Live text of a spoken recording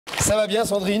Ça va bien,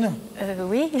 Sandrine?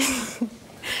 Oui.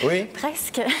 Oui?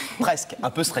 Presque. Presque. Un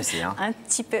peu stressé, hein? Un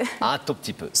petit peu. Un tout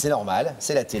petit peu. C'est normal,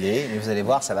 c'est la télé, mais vous allez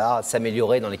voir, ça va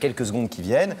s'améliorer dans les quelques secondes qui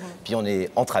viennent. Puis on est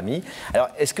entre amis. Alors,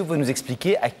 est-ce que vous pouvez nous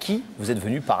expliquer à qui vous êtes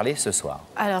venu parler ce soir?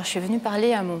 Alors, je suis venue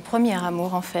parler à mon premier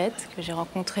amour, en fait, que j'ai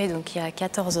rencontré donc, il y a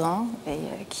 14 ans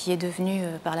et qui est devenu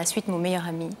par la suite mon meilleur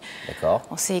ami. D'accord.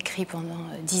 On s'est écrit pendant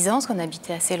 10 ans, parce qu'on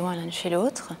habitait assez loin l'un de chez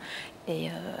l'autre.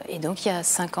 Et donc, il y a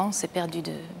 5 ans, on s'est perdu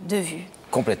de vue.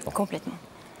 Complètement. Complètement.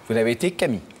 Vous n'avez été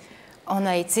qu'amis? On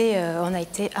a été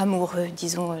amoureux,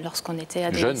 disons, lorsqu'on était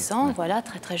adolescents. Jeune. Voilà,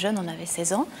 très très jeune, on avait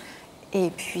 16 ans. Et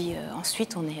puis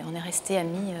ensuite, on est restés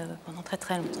amis pendant très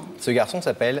très longtemps. Ce garçon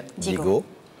s'appelle Diego.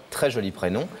 Très joli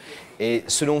prénom. Et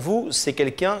selon vous, c'est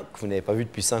quelqu'un que vous n'avez pas vu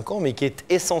depuis 5 ans, mais qui est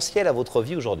essentiel à votre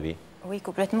vie aujourd'hui? Oui,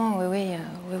 complètement, oui.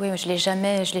 Je l'ai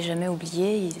jamais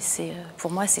oublié.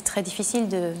 Pour moi, c'est très difficile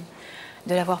de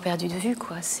l'avoir perdu de vue,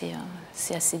 quoi.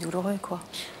 C'est assez douloureux, quoi.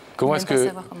 Comment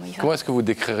est-ce que vous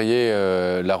décririez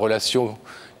la relation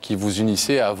qui vous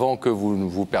unissait avant que vous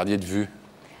vous perdiez de vue?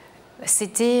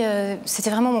 C'était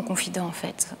vraiment mon confident, en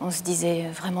fait. On se disait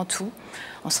vraiment tout,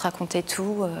 on se racontait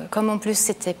tout. Comme en plus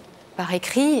c'était par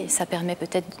écrit, ça permet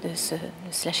peut-être de se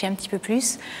lâcher un petit peu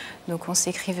plus. Donc on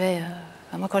s'écrivait...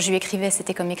 moi, quand je lui écrivais,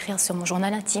 c'était comme écrire sur mon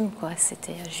journal intime, quoi.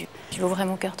 Je lui ouvrais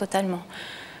mon cœur totalement.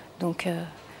 Donc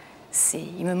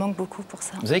il me manque beaucoup pour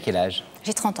ça. Vous avez quel âge?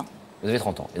 J'ai 30 ans. Vous avez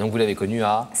 30 ans. Et donc vous l'avez connu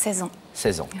à 16 ans.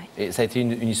 16 ans. Oui. Et ça a été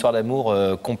une histoire d'amour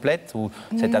complète ou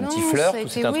c'est un petit flirt ou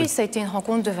c'est un truc... ça a été une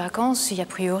rencontre de vacances, a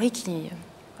priori, qui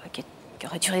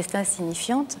aurait dû rester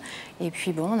insignifiante. Et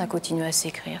puis bon, on a continué à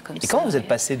s'écrire comme ça. Et comment vous êtes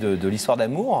passé de l'histoire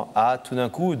d'amour à tout d'un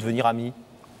coup devenir amis?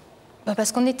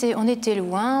 Parce qu'on était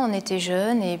loin, on était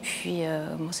jeunes, et puis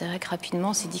c'est vrai que rapidement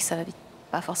on s'est dit que ça n'avait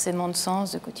pas forcément de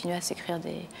sens de continuer à s'écrire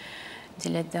des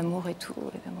lettres d'amour et tout.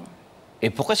 Et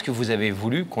pourquoi est-ce que vous avez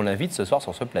voulu qu'on l'invite ce soir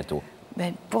sur ce plateau?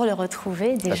 Pour le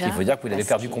retrouver, déjà. Parce qu'il faut dire que vous l'avez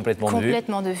perdu complètement de vue.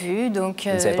 Complètement de vue. Donc,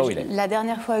 vous ne savez pas où il est. La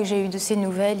dernière fois que j'ai eu de ses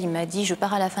nouvelles, il m'a dit « je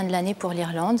pars à la fin de l'année pour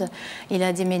l'Irlande ». Il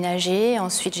a déménagé.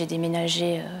 Ensuite, j'ai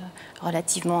déménagé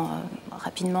relativement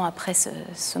rapidement après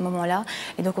ce moment-là.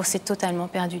 Et donc, on s'est totalement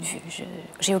perdu de vue.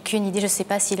 J'ai aucune idée. Je ne sais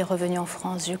pas s'il est revenu en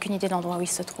France. J'ai aucune idée de l'endroit où il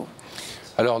se trouve.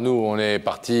 Alors nous, on est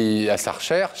parti à sa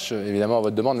recherche, évidemment à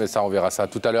votre demande, mais ça, on verra ça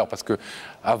tout à l'heure, parce que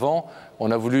avant,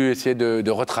 on a voulu essayer de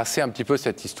retracer un petit peu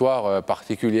cette histoire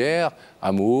particulière,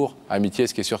 amour, amitié.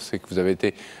 Ce qui est sûr, c'est que vous avez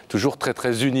été toujours très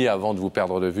très unis avant de vous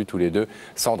perdre de vue tous les deux,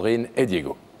 Sandrine et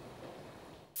Diego.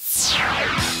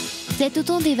 C'est au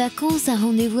temps des vacances un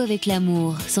rendez-vous avec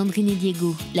l'amour, Sandrine et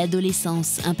Diego,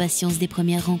 l'adolescence, impatience des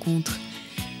premières rencontres.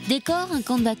 Décor, un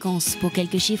camp de vacances pour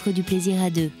quelques chiffres du plaisir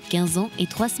à deux. 15 ans et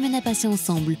 3 semaines à passer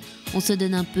ensemble. On se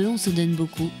donne un peu, on se donne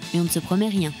beaucoup, mais on ne se promet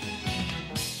rien.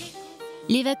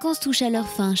 Les vacances touchent à leur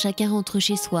fin, chacun rentre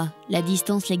chez soi. La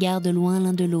distance les garde loin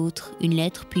l'un de l'autre. Une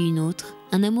lettre puis une autre.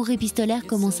 Un amour épistolaire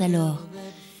commence alors.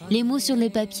 Les mots sur le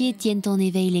papier tiennent en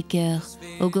éveil les cœurs.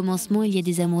 Au commencement, il y a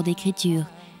des amours d'écriture.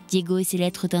 Diego et ses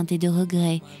lettres teintées de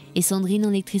regrets, et Sandrine en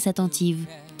lectrice attentive.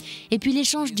 Et puis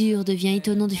l'échange dur devient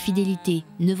étonnant de fidélité,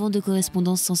 9 ans de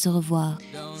correspondance sans se revoir.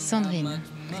 Sandrine,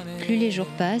 plus les jours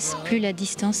passent, plus la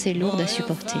distance est lourde à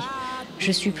supporter.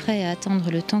 Je suis prêt à attendre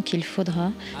le temps qu'il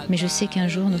faudra, mais je sais qu'un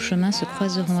jour nos chemins se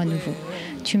croiseront à nouveau.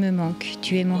 Tu me manques,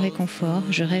 tu es mon réconfort,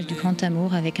 je rêve du grand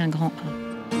amour avec un grand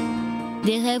A.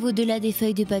 Des rêves au-delà des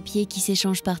feuilles de papier qui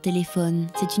s'échangent par téléphone.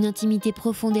 C'est une intimité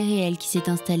profonde et réelle qui s'est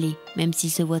installée, même s'il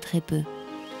se voit très peu.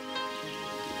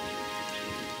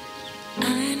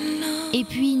 Et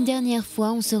puis une dernière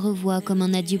fois, on se revoit comme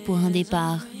un adieu pour un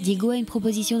départ. Diego a une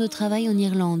proposition de travail en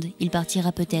Irlande, il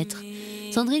partira peut-être.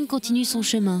 Sandrine continue son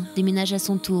chemin, déménage à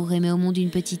son tour et met au monde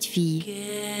une petite fille.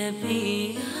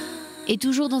 Et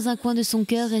toujours dans un coin de son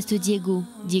cœur reste Diego,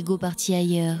 Diego parti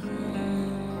ailleurs.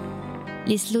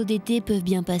 Les slows d'été peuvent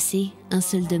bien passer, un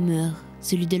seul demeure,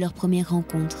 celui de leur première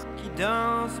rencontre.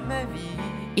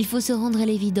 Il faut se rendre à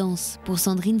l'évidence. Pour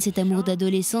Sandrine, cet amour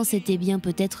d'adolescence était bien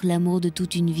peut-être l'amour de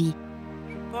toute une vie.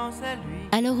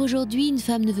 Alors aujourd'hui, une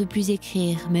femme ne veut plus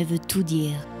écrire, mais veut tout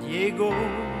dire. Diego,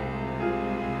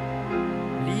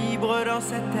 libre dans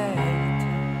sa tête,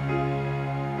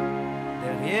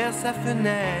 derrière sa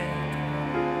fenêtre,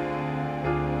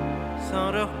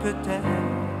 s'endort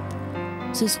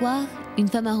peut-être. Ce soir, une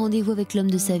femme a rendez-vous avec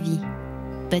l'homme de sa vie.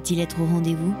 Va-t-il être au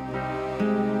rendez-vous ?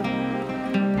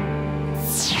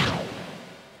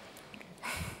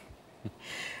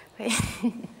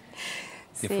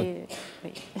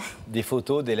 Des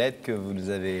photos, des lettres que vous nous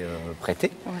avez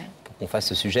prêtées. Ouais. on fasse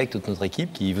ce sujet avec toute notre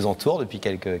équipe qui vous entoure depuis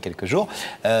quelques jours.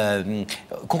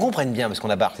 Qu'on comprenne bien, parce qu'on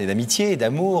a parlé d'amitié,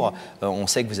 d'amour. On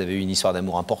sait que vous avez eu une histoire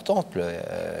d'amour importante,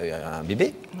 un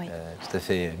bébé tout à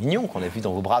fait mignon qu'on a vu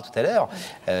dans vos bras tout à l'heure,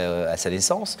 à sa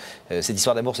naissance. Cette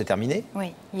histoire d'amour s'est terminée.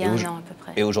 Oui, il y a 1 an à peu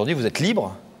près. Et aujourd'hui, vous êtes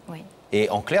libre. Oui. Et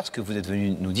en clair, ce que vous êtes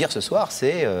venu nous dire ce soir,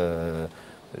 c'est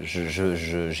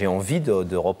j'ai envie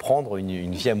de reprendre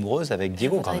une vie amoureuse avec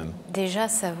Diego quand même. Déjà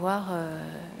savoir.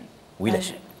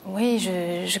 Oui,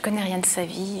 je connais rien de sa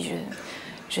vie.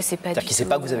 Je sais pas. C'est-à-dire qu'il ne sait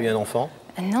pas que vous avez eu un enfant?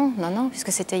 Non,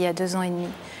 puisque c'était il y a 2 ans et demi.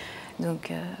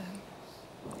 Donc,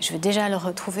 je veux déjà le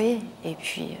retrouver. Et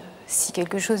puis, si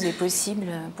quelque chose est possible,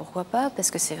 pourquoi pas?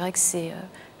 Parce que c'est vrai que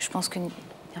je pense qu'une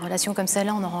relation comme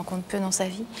celle-là, on en rencontre peu dans sa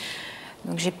vie.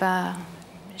 Donc, j'ai pas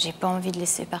envie de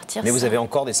laisser partir. Mais vous avez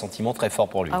encore des sentiments très forts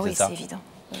pour lui, ah c'est ça? Oui, c'est évident.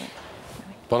 Oui.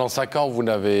 Pendant 5 ans, vous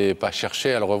n'avez pas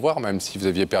cherché à le revoir, même si vous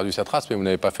aviez perdu sa trace, mais vous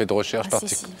n'avez pas fait de recherche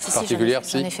particulière?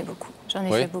 J'en ai fait beaucoup.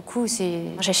 Fait beaucoup.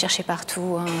 J'ai cherché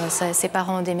partout. Ses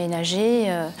parents ont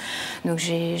déménagé, donc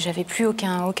j'avais plus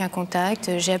aucun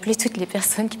contact. J'ai appelé toutes les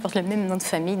personnes qui portent le même nom de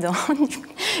famille.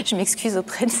 Je m'excuse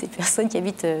auprès de ces personnes qui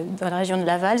habitent dans la région de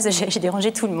Laval. J'ai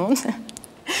dérangé tout le monde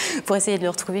pour essayer de le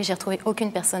retrouver. J'ai retrouvé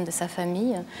aucune personne de sa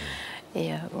famille.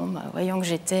 Et voyant que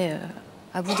j'étais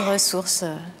à bout de ressources,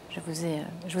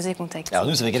 je vous ai contacté. Alors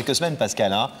nous, ça fait quelques semaines,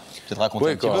 Pascal, hein. Peut-être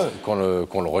raconter un petit peu.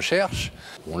 Qu'on le recherche.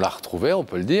 On l'a retrouvé, on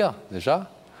peut le dire, déjà.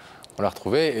 On l'a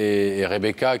retrouvé. Et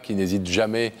Rebecca, qui n'hésite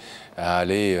jamais à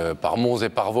aller par monts et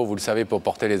par vaux, vous le savez, pour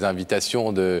porter les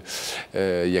invitations de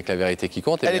Il y a que la vérité qui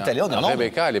compte. Elle est allée en Irlande.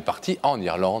 Rebecca, elle est partie en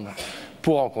Irlande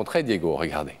pour rencontrer Diego.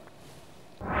 Regardez.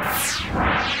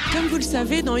 Comme vous le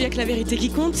savez, dans Il y a que la vérité qui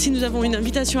compte, si nous avons une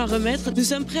invitation à remettre, nous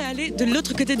sommes prêts à aller de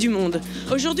l'autre côté du monde.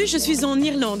 Aujourd'hui, je suis en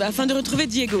Irlande afin de retrouver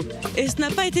Diego. Et ce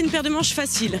n'a pas été une paire de manches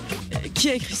facile.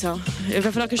 Qui a écrit ça? Il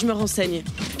va falloir que je me renseigne.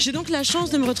 J'ai donc la chance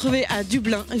de me retrouver à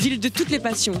Dublin, ville de toutes les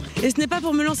passions. Et ce n'est pas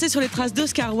pour me lancer sur les traces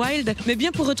d'Oscar Wilde, mais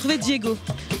bien pour retrouver Diego.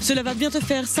 Cela va bientôt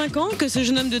faire 5 ans que ce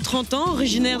jeune homme de 30 ans,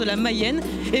 originaire de la Mayenne,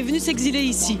 est venu s'exiler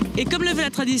ici. Et comme le veut la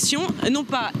tradition, non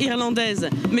pas irlandaise,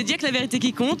 mais Il y a que la vérité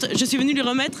qui compte, je suis venue lui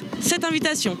remettre cette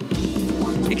invitation.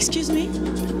 Excuse me,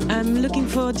 I'm looking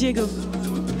for Diego.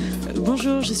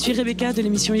 Bonjour, je suis Rebecca de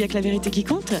l'émission Il y a que la vérité qui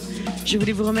compte. Je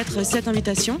voulais vous remettre cette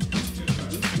invitation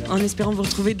en espérant vous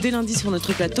retrouver dès lundi sur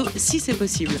notre plateau, si c'est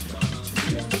possible.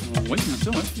 Oui, bien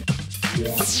sûr, oui.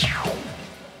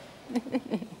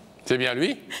 C'est bien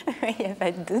lui? Oui, il n'y a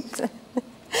pas de doute.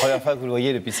 Première fois que vous le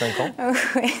voyez depuis 5 ans?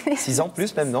 Oui. 6 ans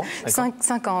plus même, non?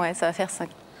 5 ans, ouais, ça va faire 5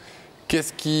 ans.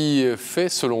 Qu'est-ce qui fait,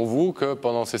 selon vous, que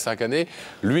pendant ces 5 années,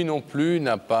 lui non plus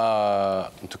n'a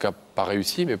pas, en tout cas pas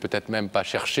réussi, mais peut-être même pas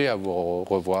cherché à vous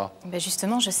revoir? Ben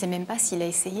justement, je ne sais même pas s'il a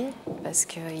essayé, parce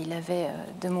qu'il avait,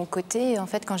 de mon côté, en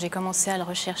fait, quand j'ai commencé à le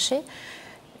rechercher,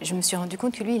 je me suis rendu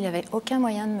compte que lui, il n'avait aucun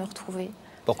moyen de me retrouver.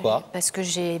 Pourquoi? Parce que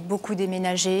j'ai beaucoup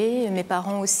déménagé, mes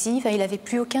parents aussi. Enfin, il n'avait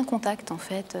plus aucun contact, en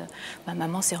fait. Ma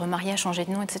maman s'est remariée, a changé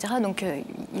de nom, etc. Donc,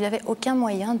 il n'avait aucun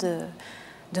moyen de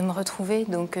me retrouver.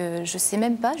 Donc, je ne sais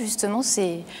même pas, justement,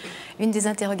 c'est une des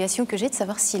interrogations que j'ai, de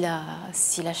savoir s'il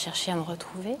a cherché à me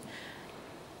retrouver.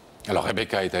 Alors,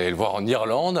 Rebecca est allée le voir en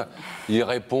Irlande. Il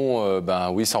répond,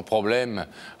 oui, sans problème,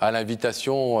 à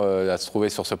l'invitation à se trouver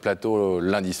sur ce plateau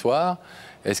lundi soir.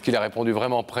 Est-ce qu'il a répondu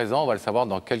vraiment présent? On va le savoir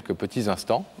dans quelques petits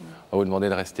instants. On va vous demander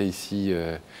de rester ici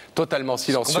totalement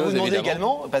silencieux. Ce qu'on va vous demander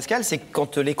également, Pascal, c'est que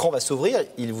quand l'écran va s'ouvrir,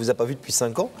 il ne vous a pas vu depuis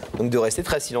 5 ans, donc de rester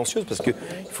très silencieuse, parce qu'il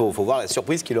faut voir la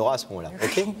surprise qu'il aura à ce moment-là.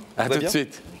 OK? À tout de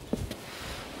suite.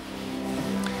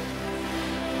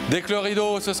 Dès que le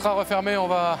rideau se sera refermé, on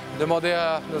va demander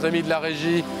à nos amis de la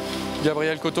régie,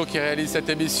 Gabriel Coteau, qui réalise cette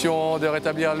émission, de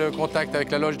rétablir le contact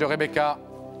avec la loge de Rebecca.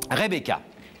 Rebecca.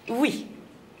 Oui.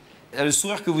 Le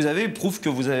sourire que vous avez prouve que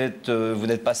vous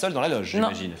n'êtes pas seul dans la loge,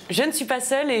 j'imagine. Je ne suis pas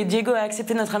seule et Diego a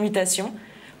accepté notre invitation.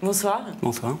 Bonsoir.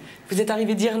 Bonsoir. Vous êtes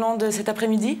arrivé d'Irlande cet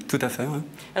après-midi? Tout à fait, oui.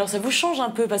 Alors ça vous change un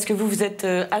peu parce que vous êtes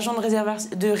agent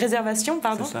de réservation,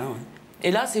 pardon. C'est ça, oui.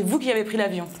 Et là, c'est vous qui avez pris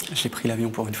l'avion. J'ai pris l'avion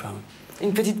pour une fois, oui.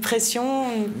 Une petite pression?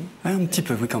 Ouais, un petit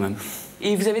peu, oui, quand même.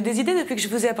 Et vous avez des idées depuis que je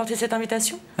vous ai apporté cette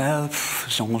invitation?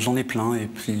 J'en ai plein et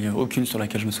puis aucune sur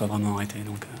laquelle je me sois vraiment arrêté,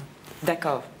 donc...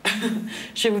 D'accord.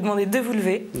 Je vais vous demander de vous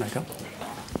lever. D'accord.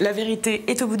 La vérité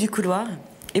est au bout du couloir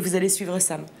et vous allez suivre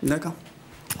Sam. D'accord.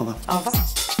 Au revoir. Au revoir.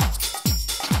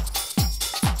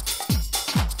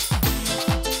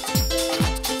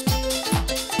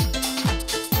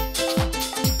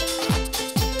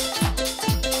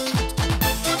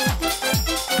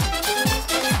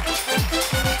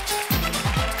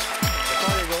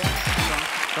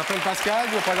 Je m'appelle Pascal,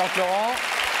 je vous présente Laurent.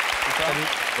 Salut.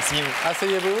 Asseyez-vous.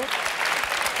 Asseyez-vous.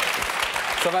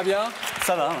 Ça va bien?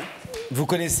 Ça va, oui. Vous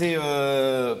connaissez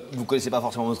pas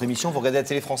forcément notre émission, vous regardez la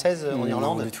télé française en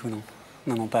Irlande? Non, du tout, non.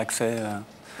 Non, pas accès.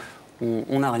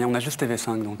 On n'a rien, on a juste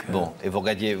TV5. Donc, Bon, et vous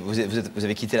regardiez, vous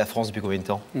avez quitté la France depuis combien de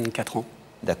temps? 4 ans.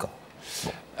 D'accord.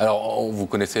 Bon. Alors, vous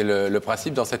connaissez le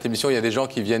principe. Dans cette émission, il y a des gens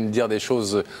qui viennent dire des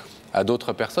choses à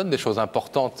d'autres personnes, des choses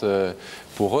importantes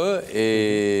pour eux.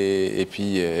 Et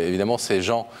puis, évidemment, ces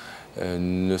gens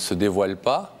ne se dévoilent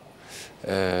pas.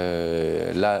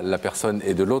 Là, la personne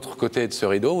est de l'autre côté de ce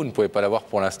rideau. Vous ne pouvez pas la voir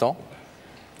pour l'instant.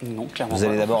 Non, clairement. Vous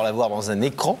allez d'abord la voir dans un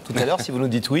écran tout à l'heure, si vous nous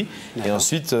dites oui. Et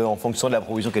ensuite, en fonction de la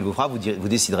proposition qu'elle vous fera, vous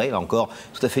déciderez, là encore,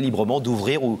 tout à fait librement,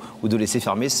 d'ouvrir ou de laisser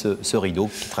fermer ce rideau,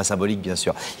 qui est très symbolique, bien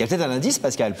sûr. Il y a peut-être un indice,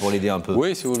 Pascal, pour l'aider un peu.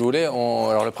 Oui, si vous le voulez.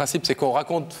 Alors, le principe, c'est qu'on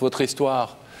raconte votre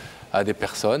histoire à des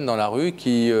personnes dans la rue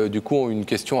qui, du coup, ont une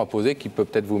question à poser qui peut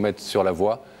peut-être vous mettre sur la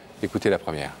voie. Écoutez la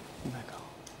première. D'accord.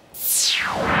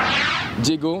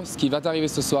 Diego, ce qui va t'arriver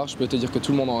ce soir, je peux te dire que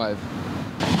tout le monde en rêve.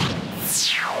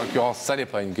 En l'occurrence, ça n'est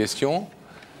pas une question.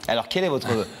 Alors, quel est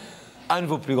un de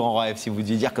vos plus grands rêves? Si vous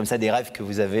deviez dire comme ça des rêves que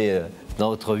vous avez dans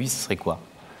votre vie, ce serait quoi?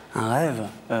 Un rêve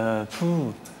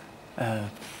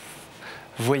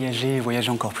voyager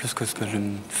encore plus que ce que je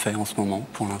fais en ce moment,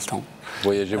 pour l'instant.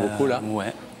 Voyagez beaucoup, là?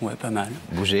 Ouais, pas mal.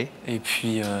 Bouger. Et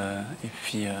puis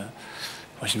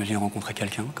j'imagine rencontrer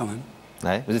quelqu'un, quand même.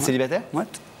 Ouais. Vous êtes célibataire? Ouais.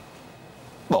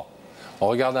 Bon. On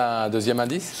regarde un deuxième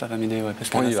indice? Ça va m'aider, ouais, parce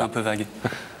que là, c'est un peu vague.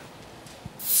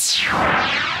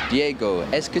 Diego,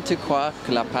 est-ce que tu crois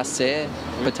que le passé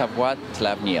peut avoir de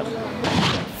l'avenir?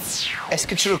 Est-ce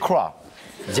que tu le crois,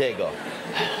 Diego?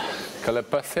 Que le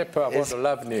passé peut avoir de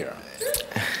l'avenir.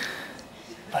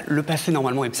 Le passé,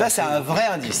 normalement, est passé. Ça, c'est un vrai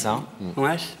indice, hein?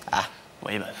 Ouais. Ah.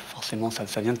 Oui, forcément,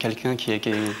 ça vient de quelqu'un qui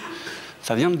est...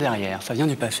 Ça vient de derrière, ça vient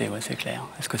du passé, ouais, c'est clair.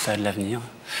 Est-ce que ça a de l'avenir?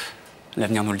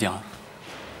 L'avenir nous le dira.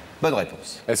 Bonne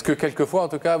réponse. Est-ce que quelquefois, en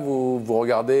tout cas, vous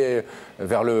regardez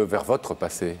vers votre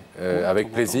passé,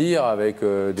 avec plaisir, avec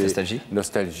des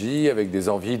nostalgie, avec des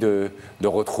envies de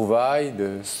retrouvailles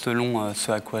Selon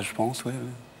ce à quoi je pense, oui.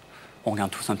 On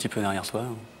regarde tous un petit peu derrière soi,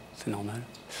 c'est normal.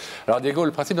 Alors Diego,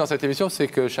 le principe dans cette émission, c'est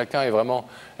que chacun est vraiment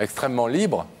extrêmement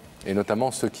libre, et notamment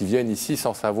ceux qui viennent ici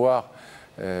sans savoir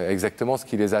exactement ce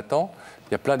qui les attend.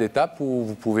 Il y a plein d'étapes où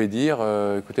vous pouvez dire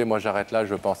écoutez, moi j'arrête là,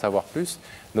 je veux pas en savoir plus,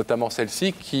 notamment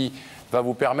celle-ci qui va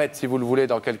vous permettre, si vous le voulez,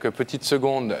 dans quelques petites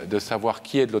secondes, de savoir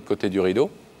qui est de l'autre côté du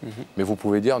rideau. Mais vous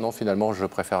pouvez dire non, finalement, je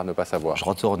préfère ne pas savoir. Je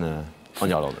retourne en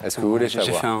Irlande. Est-ce que vous voulez savoir?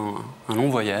 J'ai fait un long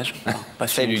voyage. Pas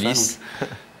Salut Ulysse.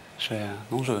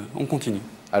 On continue.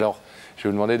 Alors, je vais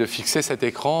vous demander de fixer cet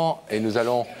écran et nous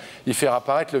allons y faire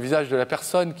apparaître le visage de la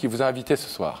personne qui vous a invité ce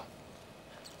soir.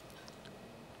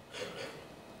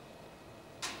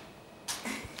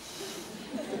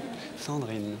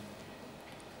 Sandrine.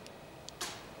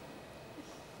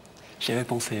 J'y avais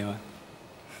pensé, ouais.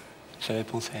 J'avais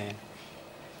pensé à elle.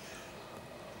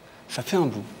 Ça fait un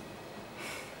bout.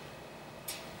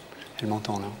 Elle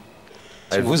m'entend, là.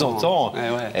 Elle vous entend,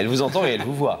 ouais. Elle vous entend et elle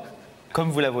vous voit.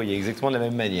 Comme vous la voyez, exactement de la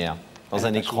même manière. Dans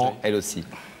un écran, changé. elle aussi.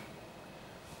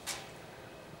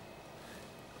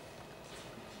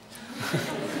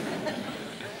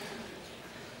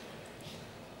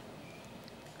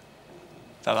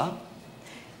 Ça va?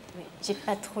 Oui, j'ai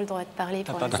pas trop le droit de parler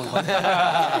T'as pour pas l'instant. trop le droit.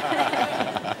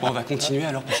 Bon, on va continuer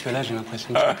alors, parce que là, j'ai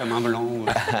l'impression que c'est comme un blanc ou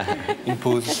une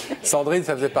pause. Sandrine,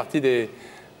 ça faisait partie des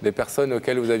personnes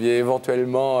auxquelles vous aviez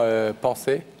éventuellement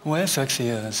pensé? Ouais, c'est vrai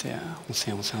que on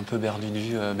s'est un peu perdu de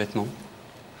vue bêtement.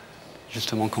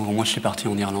 Justement, quand moi je suis parti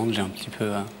en Irlande, j'ai un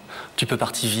petit peu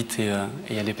parti vite et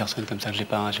il y a des personnes comme ça que j'ai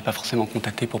pas forcément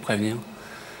contacté pour prévenir.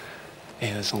 Et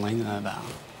Sandrine,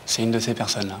 c'est une de ces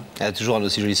personnes-là. Elle a toujours un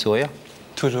aussi joli sourire.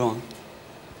 Toujours. Hein.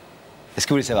 Est-ce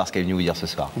que vous voulez savoir ce qu'elle est venue vous dire ce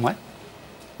soir? Ouais.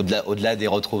 Au-delà des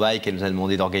retrouvailles qu'elle nous a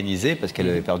demandé d'organiser, parce qu'elle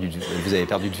avait vous avez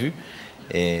perdu de vue.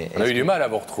 On a eu du mal à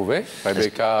vous retrouver.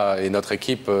 Rebecca et notre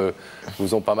équipe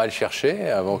vous ont pas mal cherché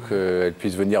avant qu'elle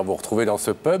puisse venir vous retrouver dans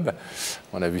ce pub.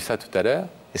 On a vu ça tout à l'heure.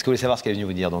 Est-ce que vous voulez savoir ce qu'elle est venue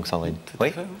vous dire, donc, Sandrine?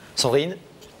 Oui. Sandrine,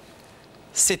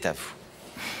 c'est à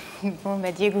vous. Bon,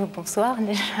 Diego, bonsoir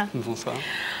déjà. Bonsoir.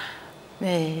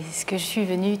 Mais ce que je suis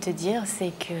venue te dire,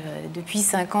 c'est que depuis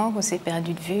 5 ans qu'on s'est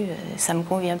perdu de vue, ça me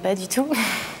convient pas du tout.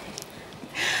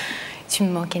 Tu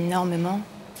me manques énormément.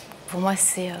 Pour moi,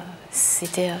 c'est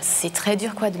très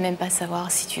dur, quoi, de même pas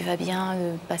savoir si tu vas bien,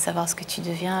 de pas savoir ce que tu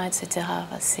deviens, etc.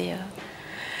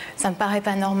 Ça me paraît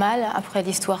pas normal, après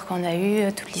l'histoire qu'on a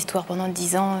eue, toute l'histoire pendant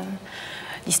 10 ans,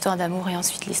 l'histoire d'amour et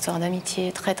ensuite l'histoire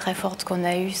d'amitié très très forte qu'on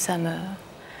a eue, ça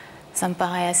me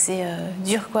paraît assez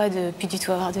dur, quoi, de plus du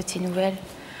tout avoir de tes nouvelles.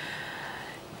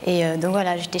 Et donc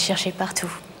voilà, je t'ai cherché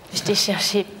partout. Je t'ai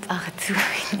cherché partout,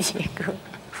 Diego,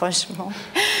 franchement.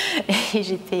 Et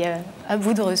j'étais à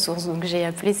bout de ressources, donc j'ai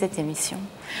appelé cette émission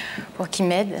pour qu'ils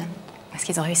m'aident, ce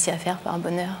qu'ils ont réussi à faire par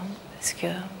bonheur. Parce que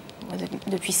moi,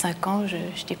 depuis 5 ans, je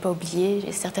ne t'ai pas oublié,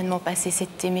 j'ai certainement pas cessé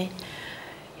de t'aimer.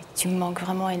 Et tu me manques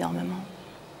vraiment énormément.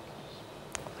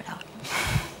 Voilà.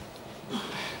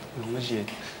 Moi,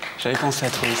 j'avais pensé à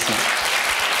toi aussi.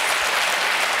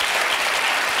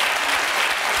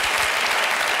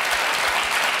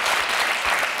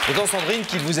 Pourtant, Sandrine,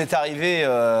 qu'il vous est arrivé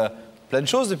plein de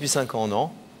choses depuis 5 ans, non?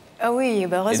 Ah oui,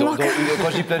 bah heureusement. Quand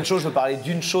je dis plein de choses, je veux parler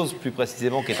d'une chose plus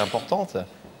précisément qui est importante.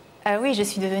 Ah oui, je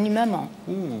suis devenue maman.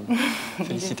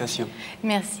 Félicitations.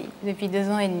 Merci, depuis 2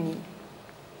 ans et demi.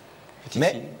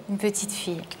 Mais une petite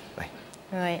fille. Oui.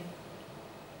 Ouais.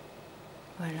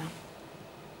 Voilà.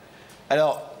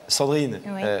 Alors, Sandrine,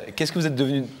 Oui. qu'est-ce que vous êtes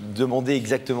devenue demander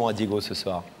exactement à Diego ce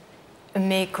soir?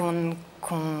 Mais qu'on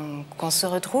se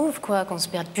retrouve, quoi, qu'on se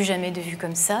perde plus jamais de vue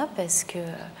comme ça, parce que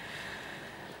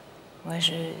moi,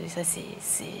 ça c'est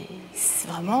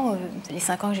vraiment les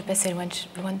 5 ans que j'ai passés loin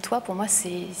de toi. Pour moi,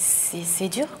 c'est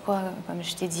dur, quoi. Comme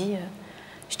je t'ai dit,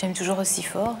 je t'aime toujours aussi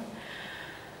fort.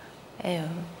 Et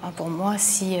pour moi,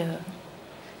 s'il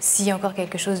y a encore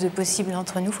quelque chose de possible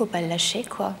entre nous, faut pas le lâcher,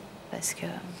 quoi, parce que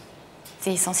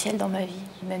c'est essentiel dans ma vie,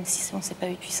 même si on ne s'est pas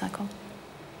vu depuis 5 ans.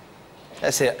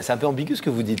 C'est un peu ambigu ce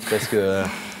que vous dites, parce que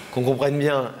qu'on comprenne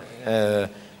bien.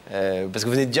 Parce que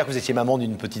vous venez de dire que vous étiez maman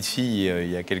d'une petite fille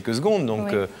il y a quelques secondes, donc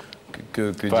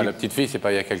oui. La petite fille, c'est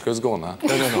pas il y a quelques secondes. Hein.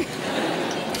 Non.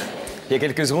 Il y a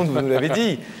quelques secondes, vous nous l'avez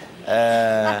dit.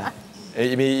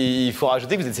 Mais il faut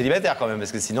rajouter que vous êtes célibataire quand même,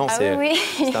 parce que sinon c'est un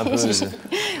peu...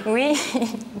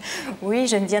 Oui,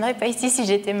 je ne viendrais pas ici si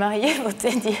j'étais mariée pour te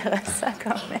dire ça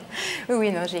quand même.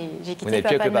 Oui, non, j'ai quitté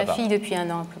papa de ma fille depuis 1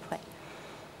 an à peu près.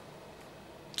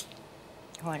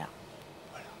 Voilà.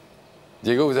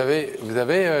 Diego, vous avez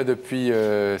depuis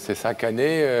ces 5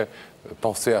 années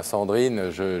pensé à Sandrine,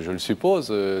 je le suppose,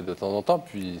 de temps en temps,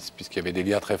 puisqu'il y avait des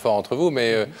liens très forts entre vous,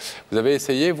 mais vous avez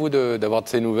essayé, vous, d'avoir de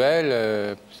ses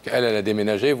nouvelles, puisqu'elle, elle a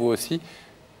déménagé, vous aussi?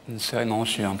 Non,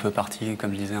 je suis un peu parti,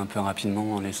 comme je disais, un peu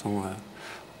rapidement, en laissant,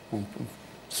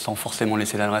 sans forcément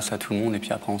laisser l'adresse à tout le monde, et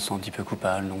puis après on se sent un petit peu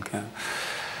coupable, donc...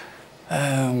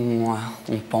 on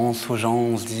pense aux gens,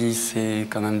 on se dit c'est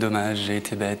quand même dommage, j'ai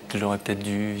été bête, j'aurais peut-être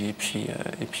dû, et puis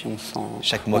on se sent...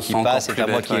 Chaque mois qui passe, c'est un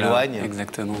mois qui éloigne.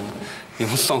 Exactement. Et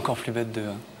on se sent encore plus bête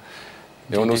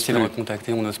d'essayer de le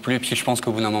recontacter, on n'ose plus. Et puis je pense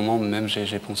qu'au bout d'un moment, même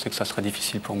j'ai pensé que ça serait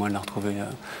difficile pour moi de la retrouver,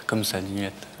 comme ça a dû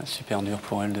être super dur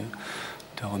pour elle de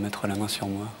remettre la main sur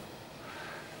moi.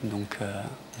 Donc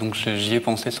j'y ai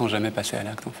pensé sans jamais passer à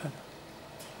l'acte en fait.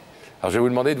 Alors je vais vous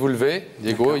demander de vous lever,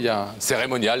 Diego, il y a un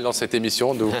cérémonial dans cette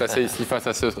émission, de vous placer ici face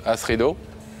à ce rideau.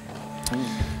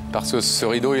 Parce que ce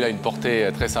rideau, il a une portée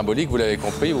très symbolique, vous l'avez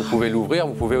compris, vous pouvez l'ouvrir,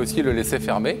 vous pouvez aussi le laisser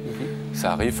fermer.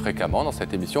 Ça arrive fréquemment dans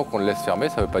cette émission qu'on le laisse fermer,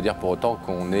 ça ne veut pas dire pour autant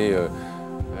qu'on est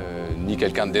ni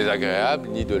quelqu'un de désagréable,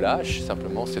 ni de lâche,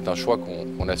 simplement c'est un choix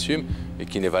qu'on assume et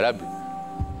qui n'est valable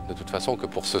de toute façon que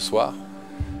pour ce soir.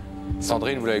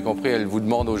 Sandrine, vous l'avez compris, elle vous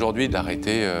demande aujourd'hui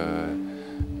d'arrêter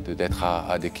d'être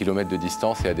à des kilomètres de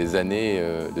distance et à des années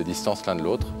de distance l'un de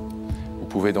l'autre. Vous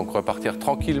pouvez donc repartir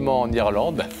tranquillement en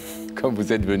Irlande, comme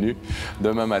vous êtes venu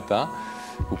demain matin.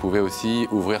 Vous pouvez aussi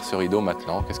ouvrir ce rideau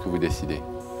maintenant. Qu'est-ce que vous décidez?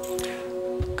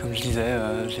 Comme je disais,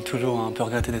 j'ai toujours un peu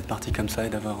regretté d'être parti comme ça et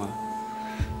de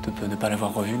ne pas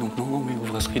l'avoir revu. Donc non, mais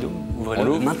ouvrez ce rideau.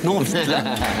 Ouvrez-le maintenant, vite là.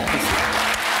 Allez-y.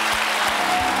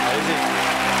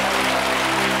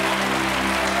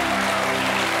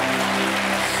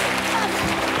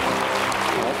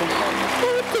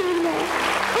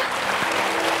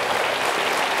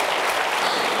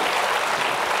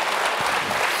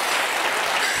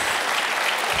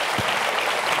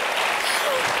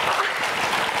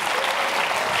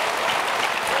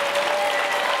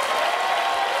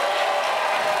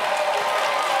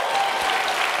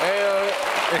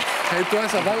 Et toi,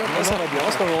 ça va? Ça va bien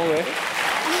en ce moment, ouais.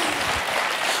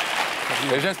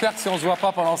 Et j'espère que si on ne se voit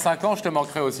pas pendant 5 ans, je te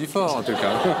manquerai aussi fort, en tout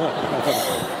cas.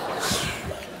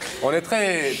 On est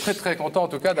très, très, très content, en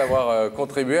tout cas, d'avoir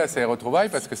contribué à ces retrouvailles,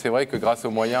 parce que c'est vrai que grâce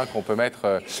aux moyens qu'on peut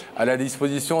mettre à la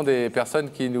disposition des personnes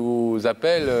qui nous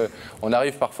appellent, on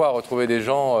arrive parfois à retrouver des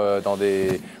gens dans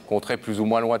des contrées plus ou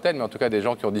moins lointaines, mais en tout cas des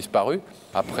gens qui ont disparu.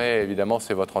 Après, évidemment,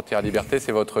 c'est votre entière liberté,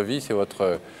 c'est votre vie, c'est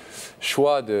votre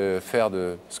choix de faire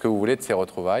de ce que vous voulez de ces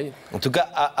retrouvailles. En tout cas,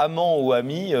 amants ou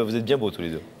amis, vous êtes bien beaux tous les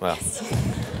deux. Voilà.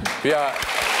 Puis, il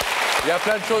y a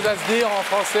plein de choses à se dire en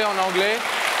français, en anglais.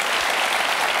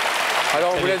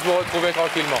 Alors on vous laisse vous retrouver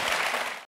tranquillement.